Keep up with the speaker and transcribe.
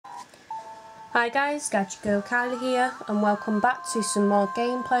Hi guys, GadgetGirlKylie here, and welcome back to some more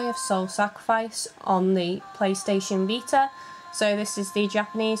gameplay of Soul Sacrifice on the PlayStation Vita. So this is the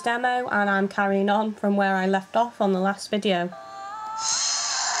Japanese demo, and I'm carrying on from where I left off on the last video.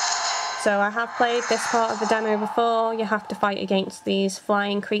 So I have played this part of the demo before. You have to fight against these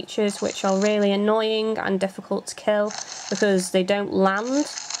flying creatures, which are really annoying and difficult to kill because they don't land.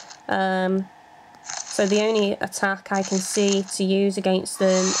 So the only attack I can see to use against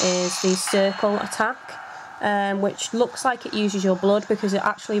them is the circle attack, which looks like it uses your blood because it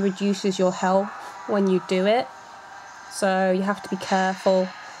actually reduces your health when you do it. So you have to be careful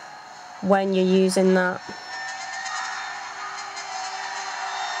when you're using that.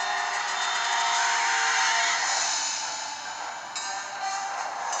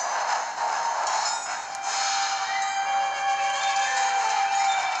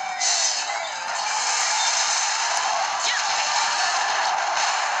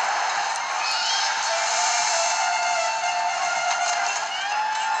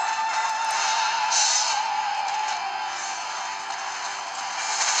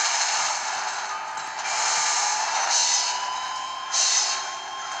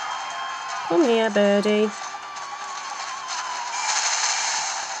 Come here, birdie.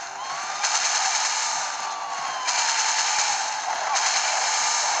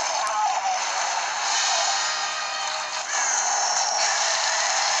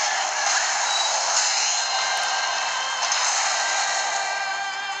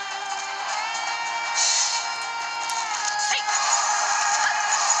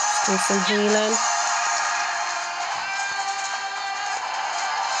 Do some healing.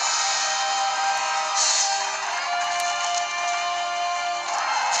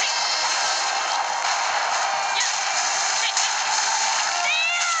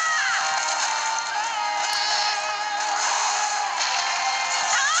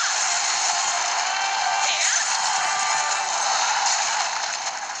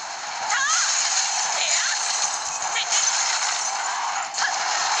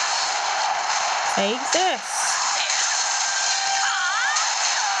 Take this.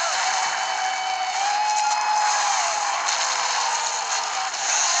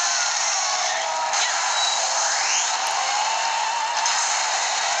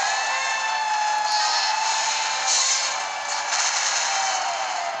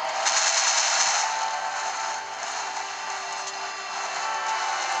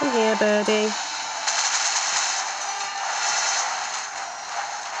 Come here, birdie.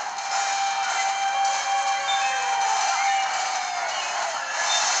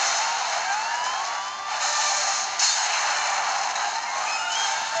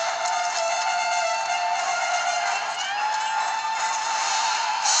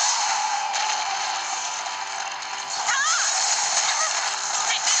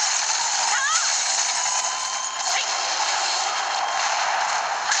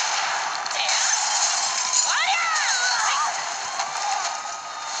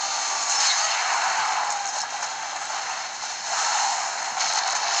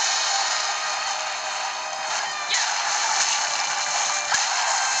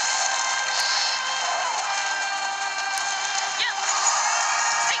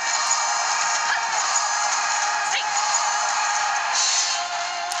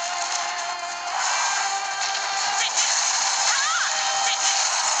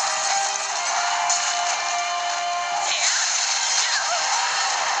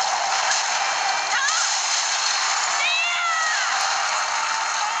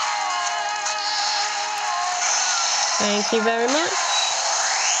 Thank you very much.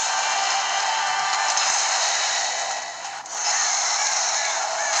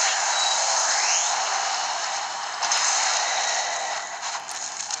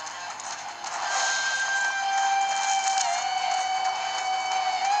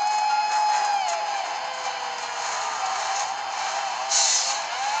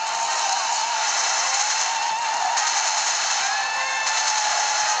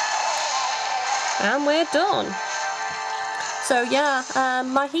 And we're done. So yeah,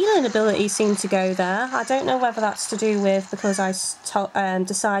 my healing ability seemed to go there. I don't know whether that's to do with because I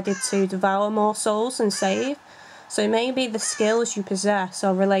decided to devour more souls and save. So maybe the skills you possess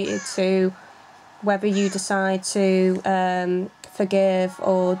are related to whether you decide to forgive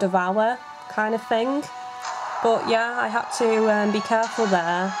or devour kind of thing. But yeah, I had to be careful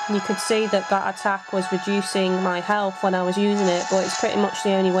there. You could see that that attack was reducing my health when I was using it, but it's pretty much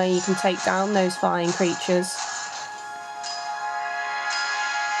the only way you can take down those flying creatures.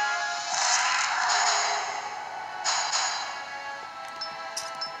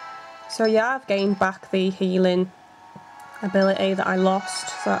 So yeah, I've gained back the healing ability that I lost,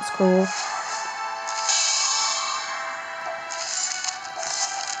 so that's cool.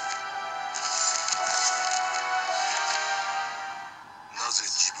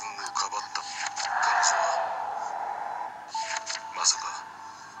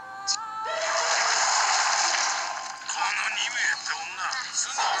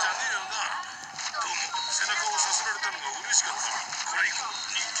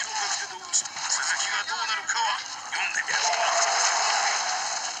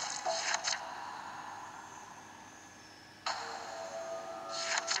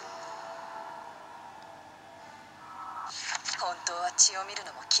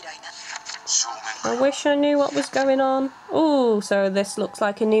 I wish I knew what was going on. Ooh, so this looks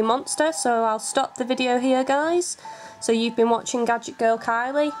like a new monster, so I'll stop the video here, guys. So you've been watching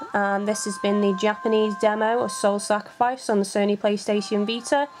GadgetGirlKylie, and this has been the Japanese demo of Soul Sacrifice on the Sony PlayStation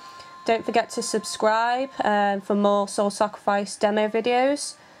Vita. Don't forget to subscribe for more Soul Sacrifice demo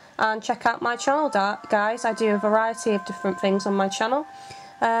videos, and check out my channel, guys. I do a variety of different things on my channel.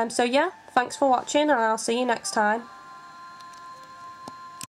 So yeah, thanks for watching, and I'll see you next time.